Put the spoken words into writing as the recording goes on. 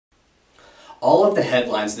All of the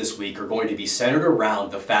headlines this week are going to be centered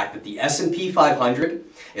around the fact that the S&P 500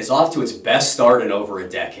 is off to its best start in over a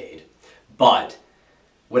decade. But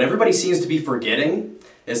what everybody seems to be forgetting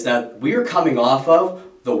is that we are coming off of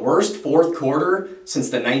the worst fourth quarter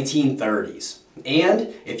since the 1930s.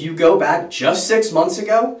 And if you go back just 6 months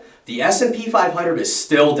ago, the S&P 500 is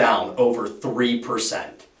still down over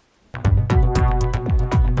 3%.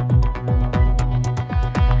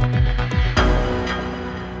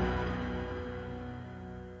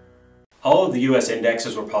 All of the U.S.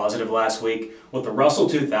 indexes were positive last week, with the Russell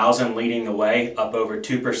 2000 leading the way, up over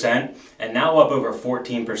 2%, and now up over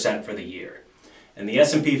 14% for the year. And the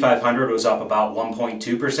S&P 500 was up about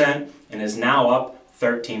 1.2% and is now up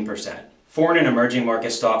 13%. Foreign and emerging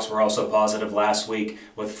market stocks were also positive last week,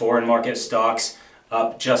 with foreign market stocks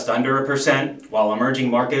up just under 1%, while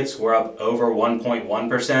emerging markets were up over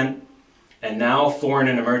 1.1%. And now foreign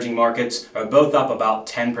and emerging markets are both up about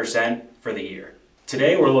 10% for the year.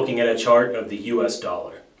 Today we're looking at a chart of the U.S.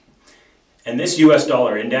 dollar. And this U.S.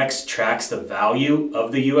 dollar index tracks the value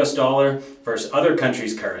of the U.S. dollar versus other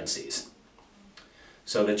countries' currencies.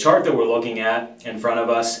 So the chart that we're looking at in front of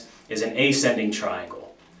us is an ascending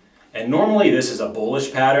triangle. And normally this is a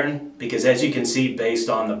bullish pattern because, as you can see based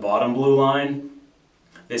on the bottom blue line,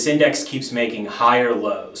 this index keeps making higher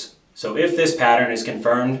lows. So if this pattern is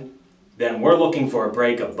confirmed, then we're looking for a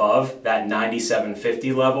break above that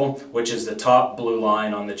 97.50 level, which is the top blue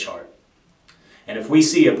line on the chart. And if we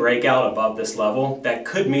see a breakout above this level, that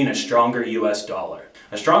could mean a stronger U.S. dollar.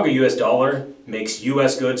 A stronger U.S. dollar makes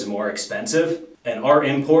U.S. goods more expensive, and our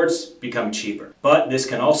imports become cheaper. But this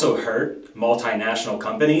can also hurt multinational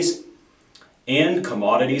companies, and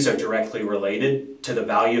commodities are directly related to the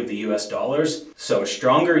value of the U.S. dollars. So a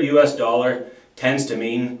stronger U.S. dollar tends to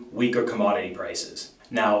mean weaker commodity prices.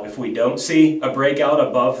 Now, if we don't see a breakout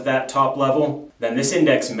above that top level, then this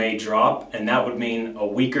index may drop, and that would mean a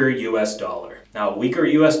weaker U.S. dollar. Now, a weaker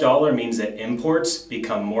U.S. dollar means that imports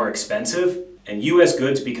become more expensive and U.S.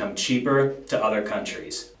 goods become cheaper to other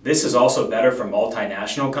countries. This is also better for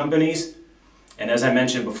multinational companies, and as I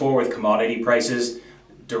mentioned before, with commodity prices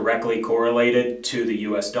directly correlated to the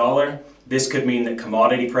U.S. dollar, this could mean that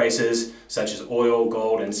commodity prices such as oil,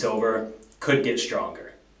 gold, and silver could get stronger.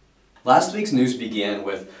 Last week's news began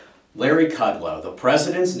with Larry Kudlow, the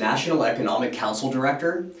President's National Economic Council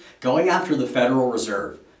Director, going after the Federal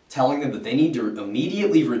Reserve, telling them that they need to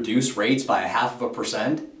immediately reduce rates by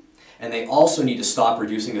 0.5%, and they also need to stop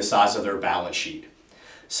reducing the size of their balance sheet,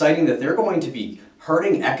 citing that they're going to be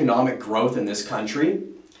hurting economic growth in this country,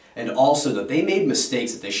 and also that they made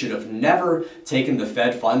mistakes that they should have never taken the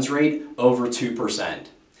Fed funds rate over 2%.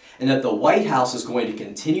 And that the White House is going to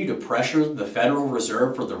continue to pressure the Federal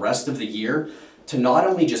Reserve for the rest of the year to not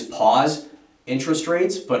only just pause interest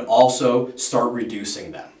rates, but also start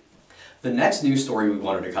reducing them. The next news story we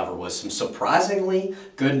wanted to cover was some surprisingly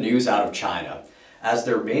good news out of China, as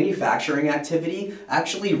their manufacturing activity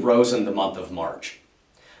actually rose in the month of March.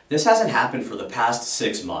 This hasn't happened for the past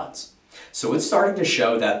 6 months. So it's starting to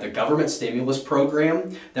show that the government stimulus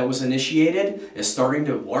program that was initiated is starting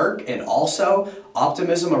to work, and also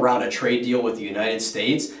optimism around a trade deal with the United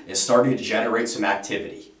States is starting to generate some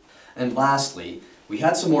activity. And lastly, we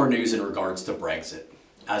had some more news in regards to Brexit,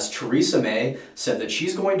 as Theresa May said that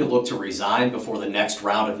she's going to look to resign before the next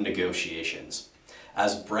round of negotiations,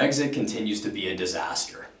 as Brexit continues to be a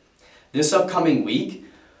disaster. This upcoming week,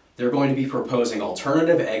 they're going to be proposing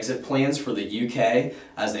alternative exit plans for the UK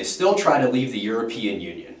as they still try to leave the European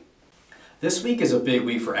Union. This week is a big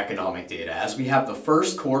week for economic data, as we have the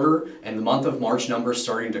first quarter and the month of March numbers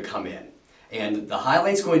starting to come in. And the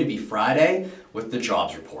highlight's going to be Friday with the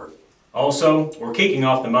jobs report. Also, we're kicking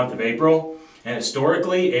off the month of April, and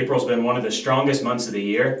historically, April's been one of the strongest months of the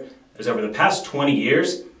year, as over the past 20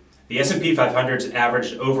 years, the S&P 500's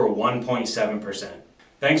averaged over 1.7%.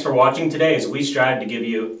 Thanks for watching today as we strive to give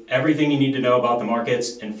you everything you need to know about the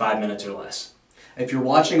markets in 5 minutes or less. If you're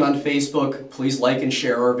watching on Facebook, please like and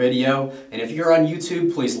share our video. And if you're on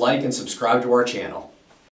YouTube, please like and subscribe to our channel.